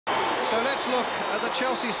So let's look at the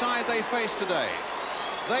Chelsea side they face today.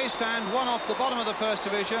 They stand one off the bottom of the First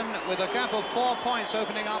Division with a gap of 4 points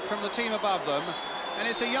opening up from the team above them. And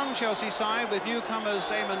it's a young Chelsea side with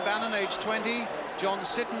newcomers Eamon Bannon, aged 20, John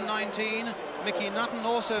Sitton, 19, Mickey Nutten,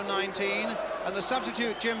 also 19, and the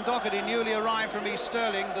substitute Jim Doherty, newly arrived from East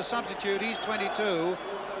Stirling, the substitute, he's 22.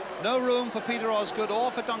 No room for Peter Osgood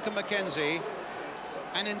or for Duncan McKenzie.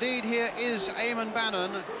 And indeed, here is Eamon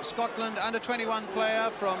Bannon, Scotland under-21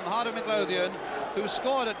 player from Heart of Midlothian, who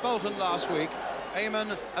scored at Bolton last week.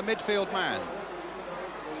 Eamon, a midfield man.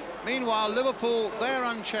 Meanwhile, Liverpool, they're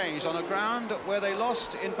unchanged on a ground where they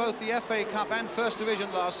lost in both the FA Cup and First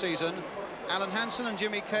Division last season. Alan Hansen and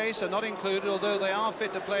Jimmy Case are not included, although they are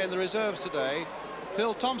fit to play in the reserves today.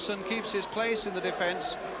 Phil Thompson keeps his place in the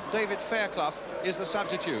defence. David Fairclough is the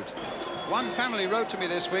substitute. One family wrote to me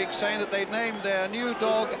this week saying that they'd named their new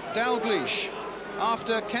dog Dalgleish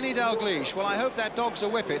after Kenny Dalgleish. Well, I hope that dog's a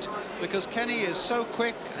whippet, because Kenny is so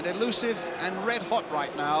quick and elusive and red hot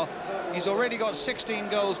right now. He's already got 16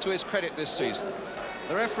 goals to his credit this season.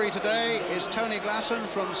 The referee today is Tony Glasson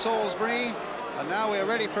from Salisbury, and now we're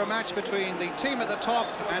ready for a match between the team at the top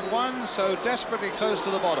and one so desperately close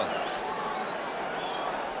to the bottom.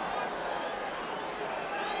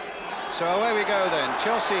 So away we go then.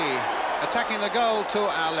 Chelsea attacking the goal to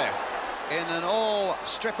our left in an all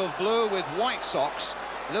strip of blue with white socks.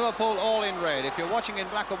 Liverpool all in red. If you're watching in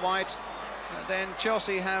black and white, then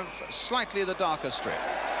Chelsea have slightly the darker strip.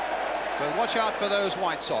 But watch out for those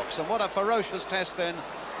white socks. And what a ferocious test then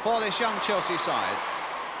for this young Chelsea side.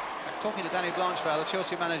 Talking to Danny Blanchard, the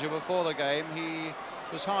Chelsea manager, before the game, he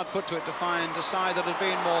was hard put to it to find a side that had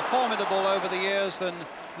been more formidable over the years than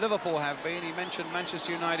Liverpool have been. He mentioned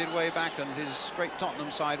Manchester United way back and his great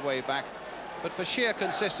Tottenham side way back. But for sheer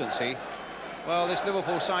consistency, well, this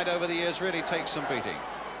Liverpool side over the years really takes some beating.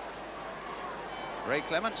 Ray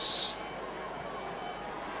Clements.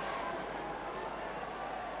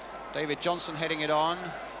 David Johnson heading it on.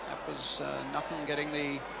 That was Nutten getting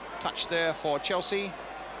the touch there for Chelsea.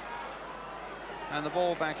 And the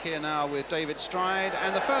ball back here now with David Stride.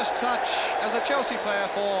 And the first touch as a Chelsea player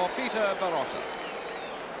for Peter Barotta.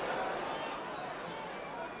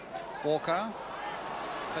 Walker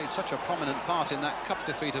played such a prominent part in that cup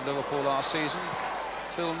defeat of Liverpool last season.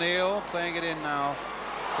 Phil Neal playing it in now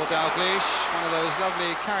for Dalgleish. One of those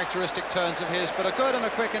lovely characteristic turns of his, but a good and a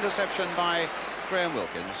quick interception by Graham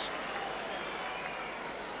Wilkins.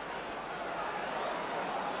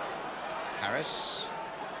 Harris.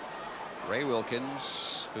 Ray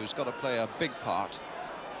Wilkins, who's got to play a big part,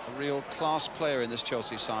 a real class player in this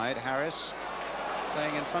Chelsea side. Harris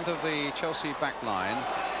playing in front of the Chelsea back line.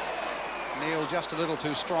 Neal just a little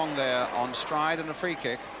too strong there on Stride, and a free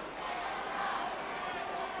kick.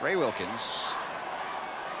 Ray Wilkins.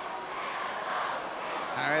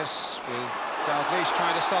 Harris with Dalgleish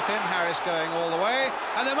trying to stop him. Harris going all the way,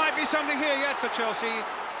 and there might be something here yet for Chelsea.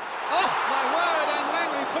 Oh, my word, and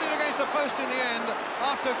Langley put it against the post in the end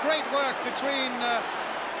after great work between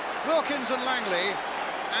Wilkins and Langley,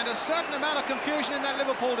 and a certain amount of confusion in that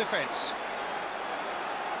Liverpool defence.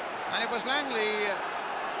 And it was Langley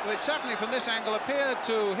who, certainly from this angle, appeared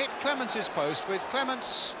to hit Clements' post, with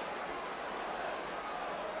Clements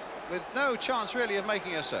with no chance really of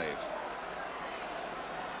making a save.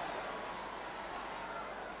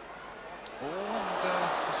 Oh,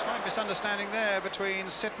 and a slight misunderstanding there between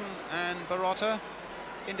Sitton and Barotta,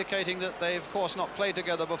 indicating that they've, of course, not played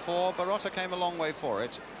together before. Barotta came a long way for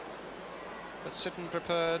it, but Sitton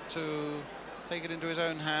prepared to take it into his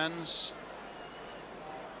own hands,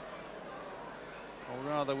 or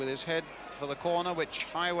rather with his head for the corner, which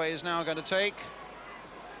Highway is now going to take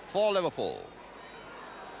for Liverpool.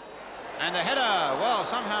 And the header, well,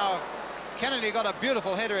 somehow Kennedy got a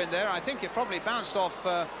beautiful header in there. I think it probably bounced off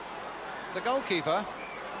the goalkeeper.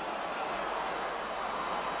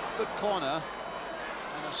 Good corner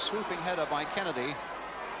and a swooping header by Kennedy.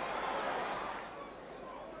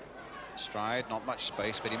 Stride, not much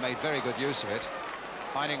space, but he made very good use of it.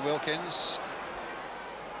 Finding Wilkins.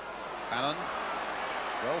 Bannon,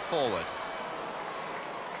 well forward.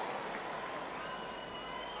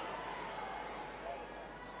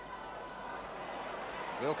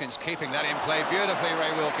 Wilkins keeping that in play beautifully,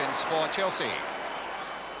 Ray Wilkins for Chelsea.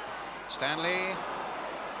 Stanley.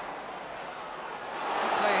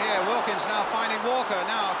 Good play here. Wilkins now finding Walker.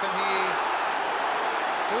 Now can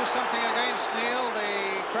he do something against Neal?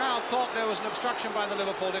 The crowd thought there was an obstruction by the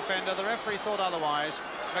Liverpool defender. The referee thought otherwise.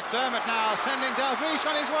 McDermott now sending Dalgleish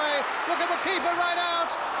on his way. Look at the keeper right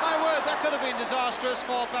out. My word, that could have been disastrous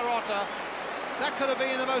for Barotta. That could have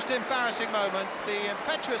been the most embarrassing moment. The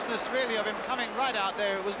impetuousness really of him coming right out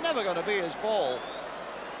there. It was never going to be his ball.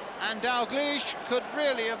 and Dalglish could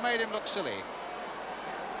really have made him look silly.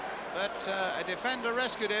 But a defender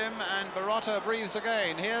rescued him, and Barotta breathes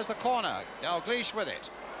again. Here's the corner, Dalglish with it.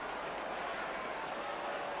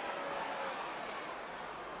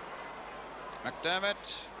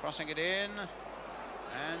 McDermott crossing it in,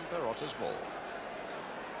 and Barotta's ball.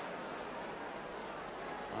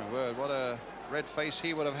 My word, what a red face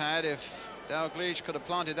he would have had if Dalglish could have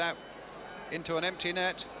planted that into an empty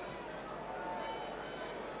net.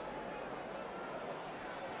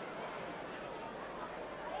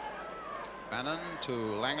 Bannon to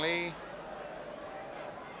Langley.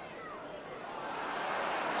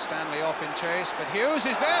 Stanley off in chase, but Hughes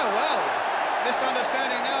is there. Well,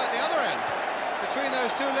 misunderstanding now at the other end between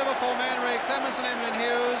those two Liverpool men, Ray Clemence and Emlyn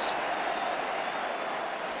Hughes.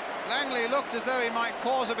 Langley looked as though he might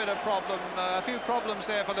cause a bit of problem, a few problems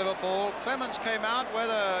there for Liverpool. Clemence came out.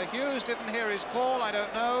 Whether Hughes didn't hear his call, I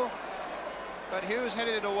don't know, but Hughes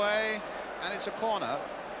headed it away, and it's a corner.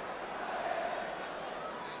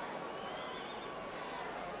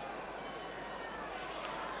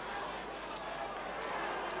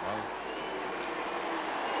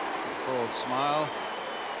 Broad smile,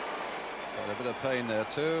 got a bit of pain there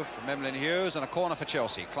too from Emlyn Hughes, and a corner for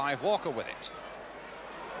Chelsea. Clive Walker with it,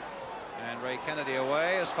 and Ray Kennedy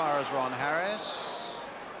away as far as Ron Harris.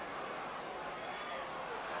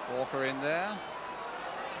 Walker in there,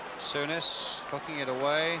 Souness hooking it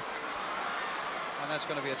away, and that's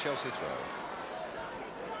going to be a Chelsea throw.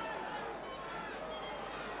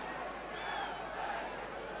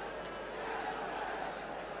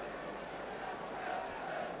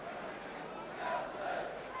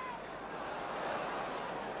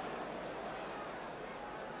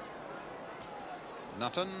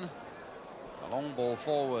 Nutton, a long ball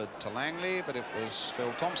forward to Langley, but it was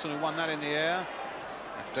Phil Thompson who won that in the air.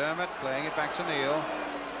 McDermott playing it back to Neil.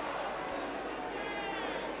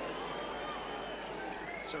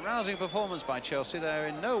 It's a rousing performance by Chelsea. They're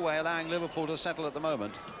in no way allowing Liverpool to settle at the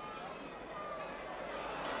moment.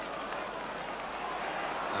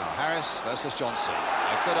 Now Harris versus Johnson.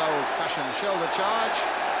 A good old-fashioned shoulder charge,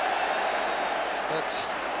 but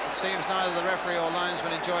it seems neither the referee or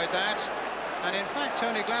linesman enjoyed that. And in fact,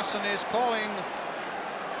 Tony Glasson is calling,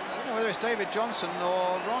 I don't know whether it's David Johnson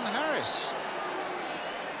or Ron Harris.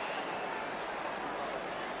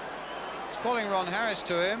 He's calling Ron Harris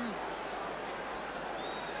to him.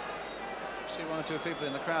 See one or two people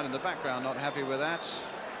in the crowd in the background not happy with that.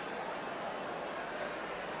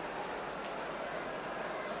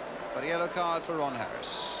 But a yellow card for Ron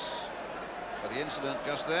Harris for the incident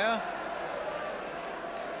just there.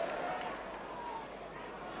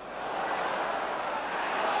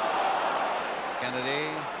 Kennedy.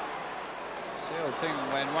 It's the old thing,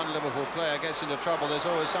 when one Liverpool player gets into trouble, there's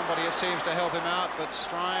always somebody that seems to help him out, but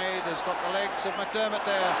Stride has got the legs of McDermott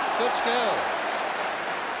there. Good skill.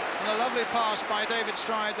 And a lovely pass by David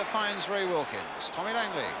Stride that finds Ray Wilkins. Tommy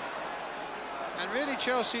Langley. And really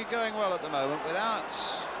Chelsea going well at the moment without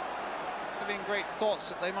having great thoughts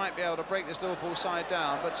that they might be able to break this Liverpool side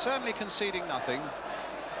down, but certainly conceding nothing.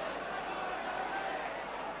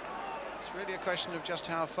 Really a question of just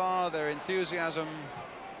how far their enthusiasm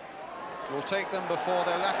will take them before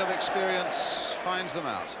their lack of experience finds them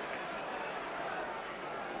out.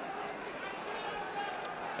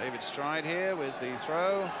 David Stride here with the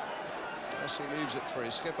throw. Yes, he leaves it for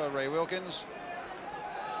his skipper, Ray Wilkins.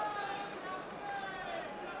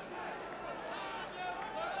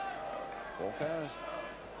 Walker.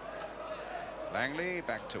 Langley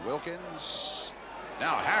back to Wilkins.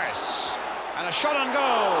 Now Harris. And a shot on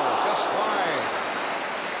goal, just wide.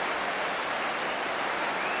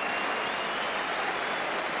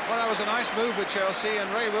 Well, that was a nice move with Chelsea, and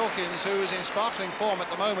Ray Wilkins, who's in sparkling form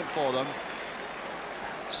at the moment for them,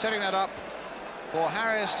 setting that up for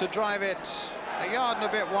Harris to drive it a yard and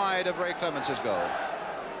a bit wide of Ray Clemence's goal.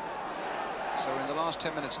 So in the last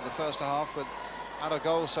 10 minutes of the first half, without a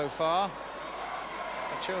goal so far,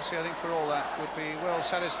 but Chelsea, I think, for all that, would be well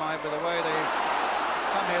satisfied with the way they've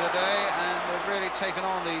come here today, and they've really taken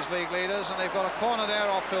on these league leaders. And they've got a corner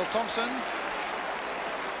there off Phil Thompson.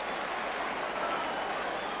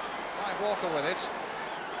 Clive Walker with it.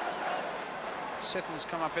 Sitton's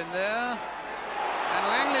come up in there, and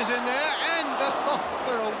Langley's in there, and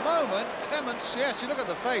for a moment Clemence, yes, you look at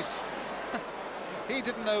the face. He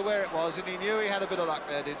didn't know where it was, and he knew he had a bit of luck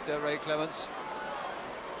there, did Ray Clemence.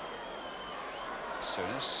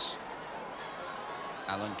 Souness,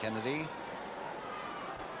 Alan Kennedy.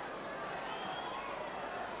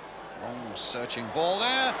 Long searching ball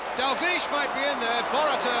there. Dalglish might be in there.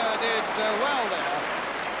 Barotta did well there.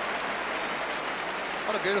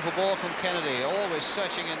 What a beautiful ball from Kennedy. Always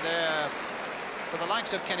searching in there for the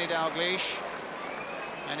likes of Kenny Dalglish.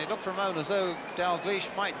 And it looked for a moment as though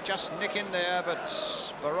Dalglish might just nick in there, but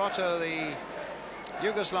Barota, the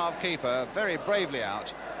Yugoslav keeper, very bravely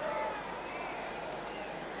out.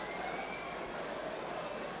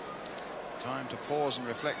 Time to pause and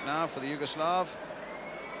reflect now for the Yugoslav.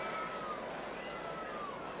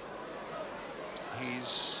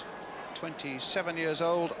 He's 27 years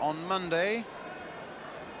old on Monday.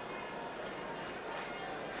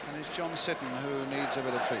 And it's John Sitton who needs a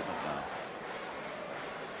bit of treatment now.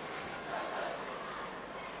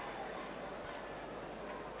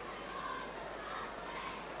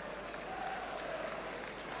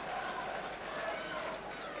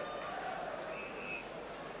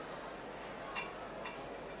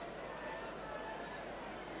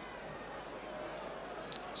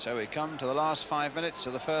 So we come to the last 5 minutes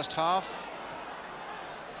of the first half.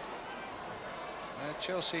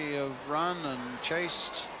 Chelsea have run and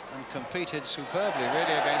chased and competed superbly,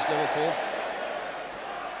 really, against Liverpool.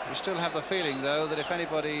 We still have the feeling, though, that if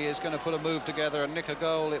anybody is going to put a move together and nick a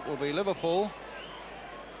goal, it will be Liverpool.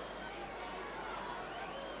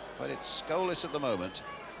 But it's goalless at the moment.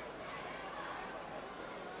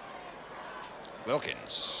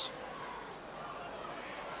 Wilkins.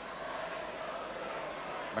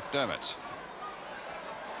 McDermott.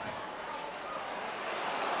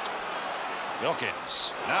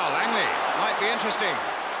 Wilkins. Now Langley. Might be interesting.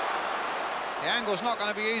 The angle's not going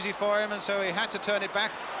to be easy for him, and so he had to turn it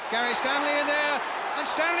back. Gary Stanley in there, and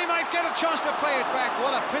Stanley might get a chance to play it back.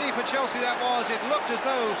 What a pity for Chelsea that was. It looked as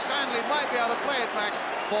though Stanley might be able to play it back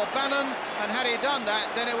for Bannon, and had he done that,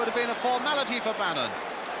 then it would have been a formality for Bannon.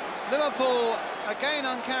 Liverpool, again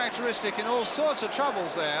uncharacteristic, in all sorts of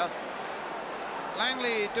troubles there.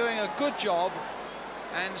 Langley doing a good job,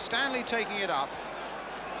 and Stanley taking it up,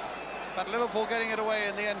 but Liverpool getting it away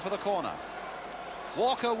in the end for the corner.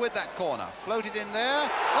 Walker with that corner, floated in there,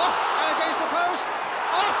 and against the post,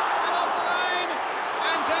 and off the line,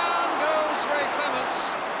 and down goes Ray Clements.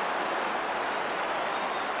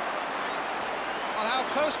 Well, how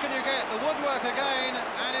close can you get? The woodwork again,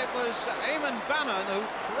 and it was Eamon Bannon who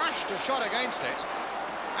crashed a shot against it,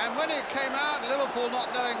 and when it came out, Liverpool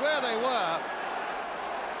not knowing where they were,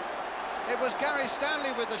 it was Gary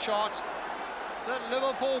Stanley with the shot that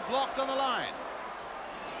Liverpool blocked on the line.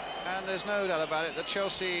 And there's no doubt about it that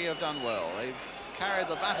Chelsea have done well. They've carried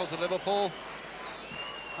the battle to Liverpool,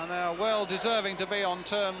 and they are well deserving to be on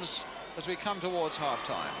terms as we come towards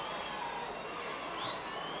half-time.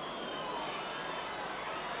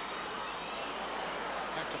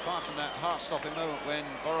 In fact, apart from that heart-stopping moment when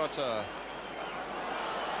Barota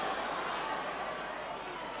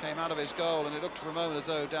came out of his goal, and it looked for a moment as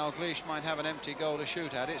though Dalglish might have an empty goal to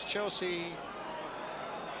shoot at, it's Chelsea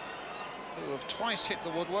who have twice hit the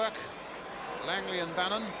woodwork, Langley and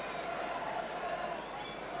Bannon.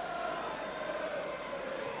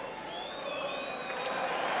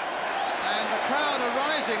 And the crowd are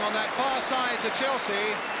rising on that far side to Chelsea,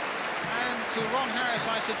 and to Ron Harris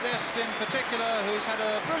I suggest in particular, who's had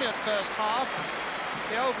a brilliant first half,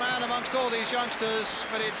 the old man amongst all these youngsters,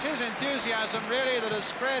 but it's his enthusiasm really that has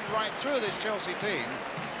spread right through this Chelsea team.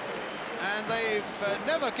 And they've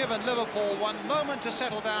never given Liverpool one moment to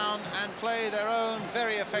settle down and play their own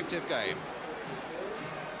very effective game.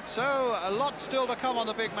 So a lot still to come on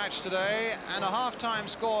the big match today, and a half-time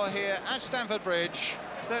score here at Stamford Bridge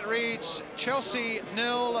that reads Chelsea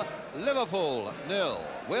 0, Liverpool 0.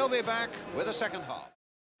 We'll be back with the second half.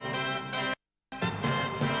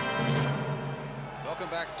 Welcome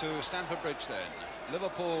back to Stamford Bridge then.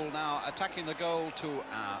 Liverpool now attacking the goal to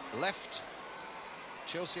our left.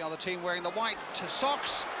 Chelsea are the team wearing the white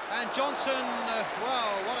socks, and Johnson,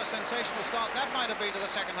 well, what a sensational start that might have been to the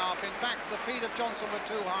second half. In fact, the feet of Johnson were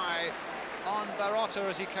too high on Barota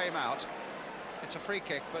as he came out. It's a free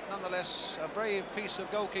kick, but nonetheless a brave piece of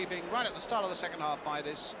goalkeeping right at the start of the second half by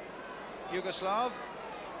this Yugoslav.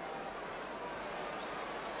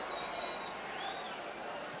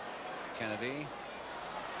 Kennedy,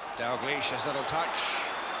 Dalglish's little touch,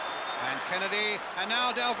 and Kennedy, and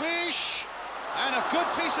now Dalglish. And a good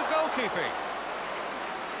piece of goalkeeping.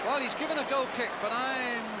 Well, he's given a goal kick, but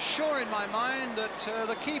I'm sure in my mind that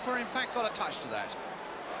the keeper in fact got a touch to that.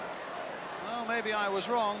 Well, maybe I was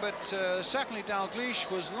wrong, but certainly Dalglish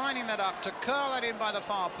was lining that up to curl that in by the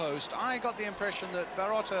far post. I got the impression that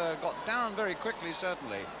Barota got down very quickly,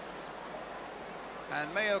 certainly,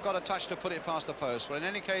 and Mayo got a touch to put it past the post. Well, in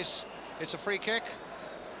any case, it's a free kick,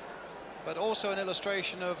 but also an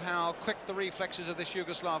illustration of how quick the reflexes of this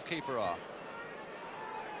Yugoslav keeper are.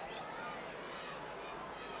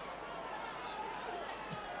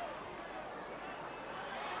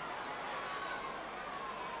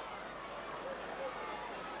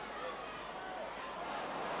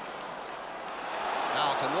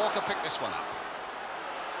 Can Walker pick this one up?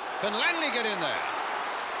 Can Langley get in there?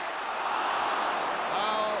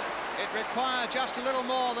 Well, it required just a little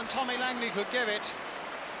more than Tommy Langley could give it.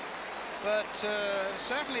 But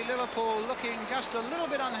certainly Liverpool looking just a little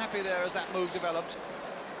bit unhappy there as that move developed.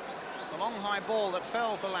 A long high ball that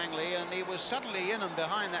fell for Langley, and he was suddenly in and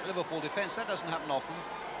behind that Liverpool defence. That doesn't happen often.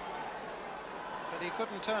 But he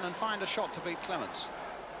couldn't turn and find a shot to beat Clements.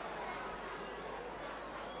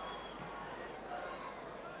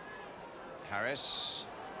 Harris,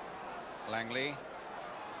 Langley,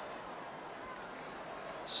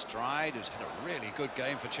 Stride, who's had a really good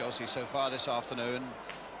game for Chelsea so far this afternoon.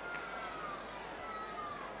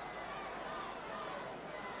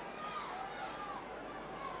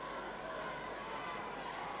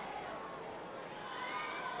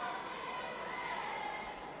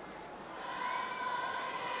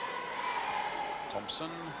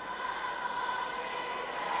 Thompson,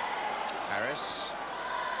 Harris,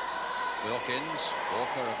 Wilkins,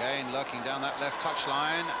 Walker again lurking down that left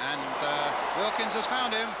touchline, and Wilkins has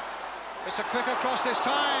found him. It's a quicker cross this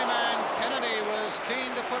time, and Kennedy was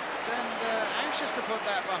keen to put and anxious to put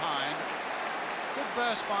that behind. Good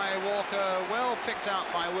burst by Walker, well picked out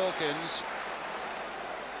by Wilkins.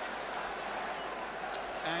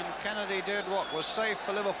 And Kennedy did what was safe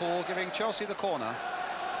for Liverpool, giving Chelsea the corner.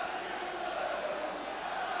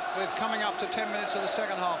 With coming up to 10 minutes of the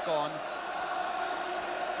second half gone.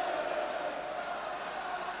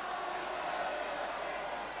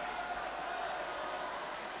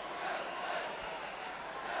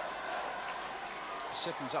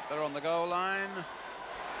 Sitton's up there on the goal line.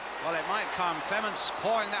 Well, it might come. Clements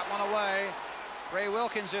pouring that one away. Ray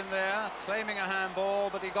Wilkins in there, claiming a handball,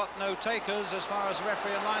 but he got no takers as far as the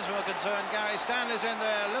referee and linesman were concerned. Gary Stanley's in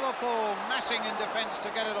there. Liverpool massing in defence to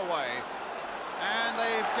get it away. And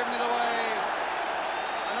they've given it away.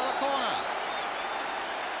 Another corner.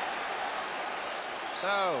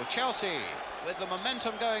 So, Chelsea, with the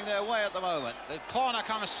momentum going their way at the moment. The corner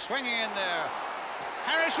comes swinging in there.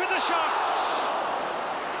 Harris with the shot!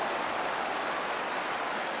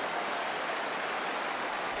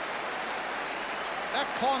 That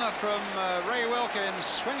corner from Ray Wilkins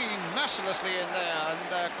swinging mercilessly in there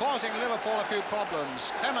and causing Liverpool a few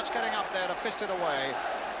problems. Clements getting up there to fist it away.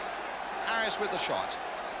 Harris with the shot.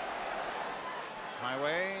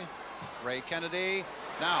 Highway, Ray Kennedy.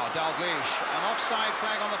 Now Dalglish, an offside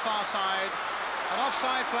flag on the far side. An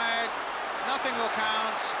offside flag. Nothing will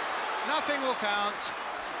count. Nothing will count.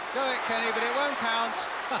 Go it, Kenny, but it won't count.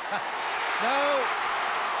 No.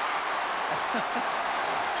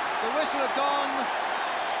 The whistle had gone.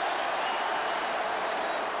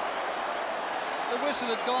 The whistle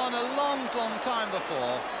had gone a long, long time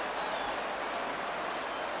before.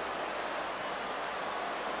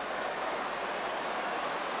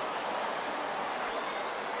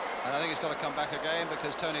 And I think it's got to come back again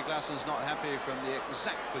because Tony Glasson's not happy from the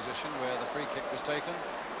exact position where the free kick was taken.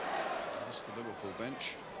 That's the Liverpool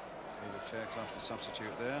bench. David Fairclough, the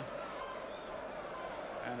substitute there.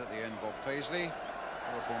 And at the end, Bob Paisley,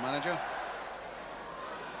 Liverpool manager.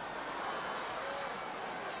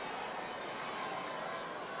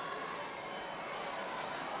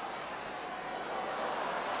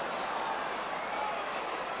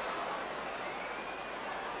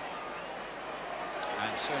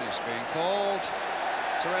 And Souness being called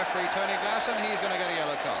to referee Tony Glasson. He's going to get a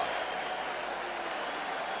yellow card.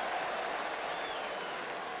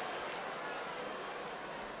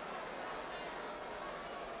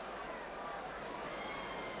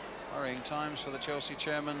 Worrying times for the Chelsea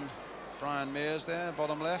chairman, Brian Mears there,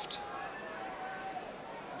 bottom left.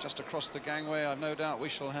 Just across the gangway, I've no doubt we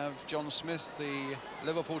shall have John Smith, the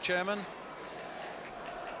Liverpool chairman.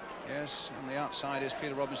 Yes, on the outside is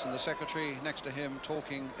Peter Robinson, the secretary. Next to him,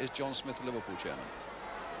 talking, is John Smith, the Liverpool chairman.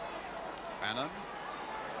 Bannon.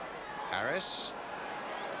 Harris.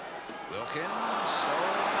 Wilkins. So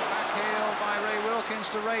a back heel by Ray Wilkins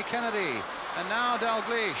to Ray Kennedy. And now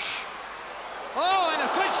Dalglish. Oh, and a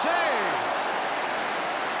quick save!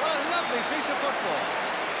 What a lovely piece of football.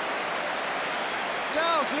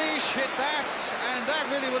 Dalglish hit that, and that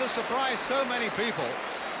really would have surprised so many people.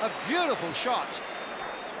 A beautiful shot.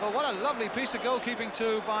 But what a lovely piece of goalkeeping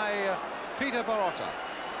too by Peter Barotta.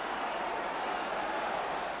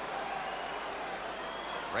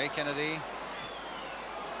 Ray Kennedy.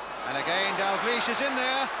 And again Dalglish is in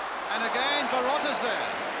there. And again Barotta's there.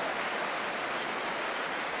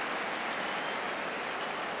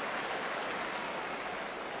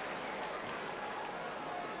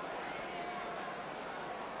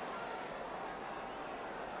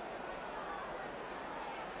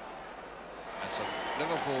 That's a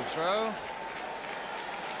Liverpool throw.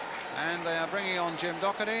 And they are bringing on Jim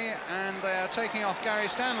Doherty, and they are taking off Gary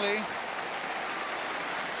Stanley.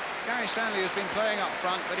 Gary Stanley has been playing up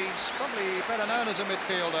front, but he's probably better known as a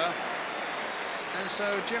midfielder. And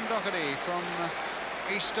so Jim Doherty from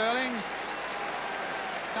East Stirling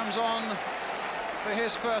comes on for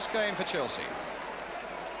his first game for Chelsea.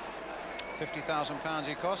 £50,000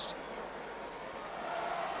 he cost.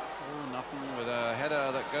 Oh, nothing, with a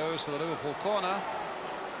header that goes for the Liverpool corner.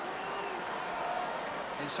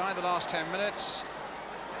 Inside the last 10 minutes.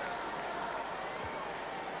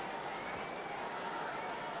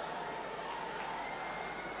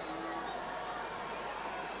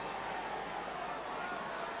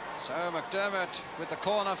 So McDermott with the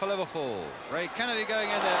corner for Liverpool. Ray Kennedy going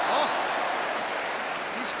in there. Oh!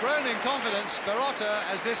 He's grown in confidence,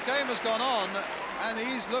 Barotta, as this game has gone on, and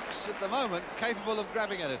he looks at the moment capable of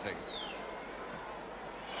grabbing anything.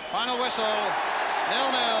 Final whistle,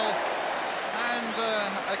 0-0. And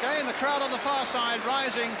again, the crowd on the far side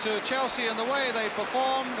rising to Chelsea and the way they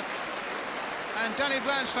performed. And Danny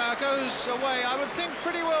Blanchflower goes away, I would think,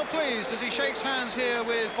 pretty well pleased as he shakes hands here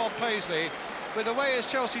with Bob Paisley, with the way his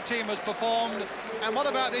Chelsea team has performed. And what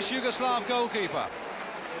about this Yugoslav goalkeeper,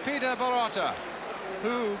 Peter Barotta,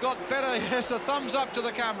 who got better, yes, a thumbs up to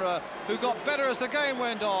the camera, who got better as the game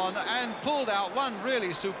went on and pulled out one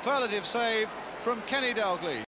really superlative save from Kenny Dalglish.